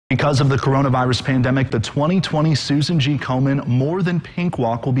Because of the coronavirus pandemic, the 2020 Susan G. Komen More Than Pink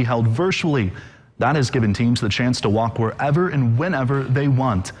Walk will be held virtually. That has given teams the chance to walk wherever and whenever they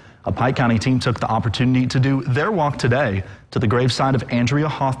want. A Pike County team took the opportunity to do their walk today to the graveside of Andrea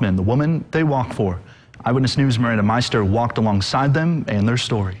Hoffman, the woman they walk for. Eyewitness News' Miranda Meister walked alongside them and their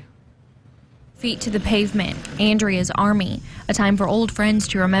story. Feet to the pavement, Andrea's Army, a time for old friends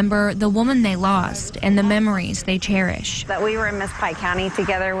to remember the woman they lost and the memories they cherish. That we were in Miss Pike County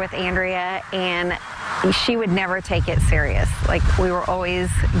together with Andrea, and she would never take it serious. Like, we were always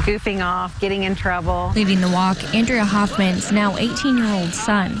goofing off, getting in trouble. Leading the walk, Andrea Hoffman's now 18-year-old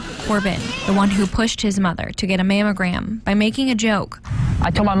son, Corbin, the one who pushed his mother to get a mammogram by making a joke.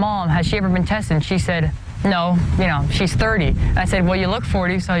 I told my mom, has she ever been tested? And she said, no, she's 30. I said, well, you look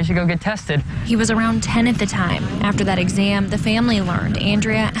 40, so you should go get tested. He was around 10 at the time. After that exam, the family learned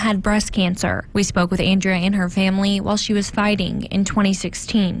Andrea had breast cancer. We spoke with Andrea and her family while she was fighting in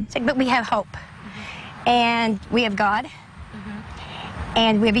 2016. But we have hope, and we have God,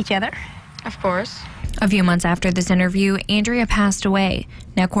 and we have each other. Of course. A few months after this interview, Andrea passed away.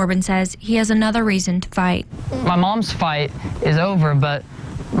 Now Corbin says he has another reason to fight. My mom's fight is over, but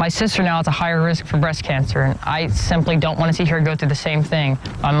my sister now has a higher risk for breast cancer, and I simply don't want to see her go through the same thing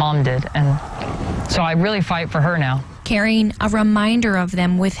my mom did. And so I really fight for her now. Carrying a reminder of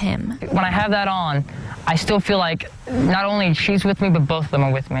them with him. When I have that on, I still feel like not only she's with me, but both of them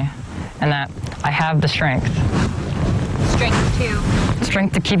are with me, and that I have the strength. Strength to?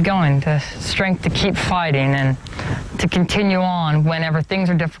 Strength to keep going, the strength to keep fighting, and to continue on whenever things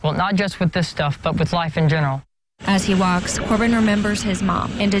are difficult, not just with this stuff, but with life in general. As he walks, Corbin remembers his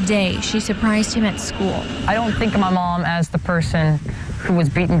mom, and a day she surprised him at school. I don't think of my mom as the person who was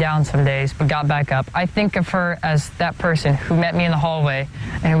beaten down some days but got back up. I think of her as that person who met me in the hallway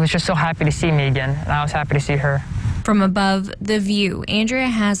and who was just so happy to see me again, and I was happy to see her. From above, the view Andrea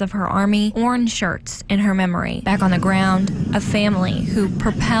has of her Army orange shirts in her memory. Back on the ground, a family who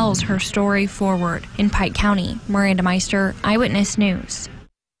propels her story forward. In Pike County, Miranda Meister, Eyewitness News.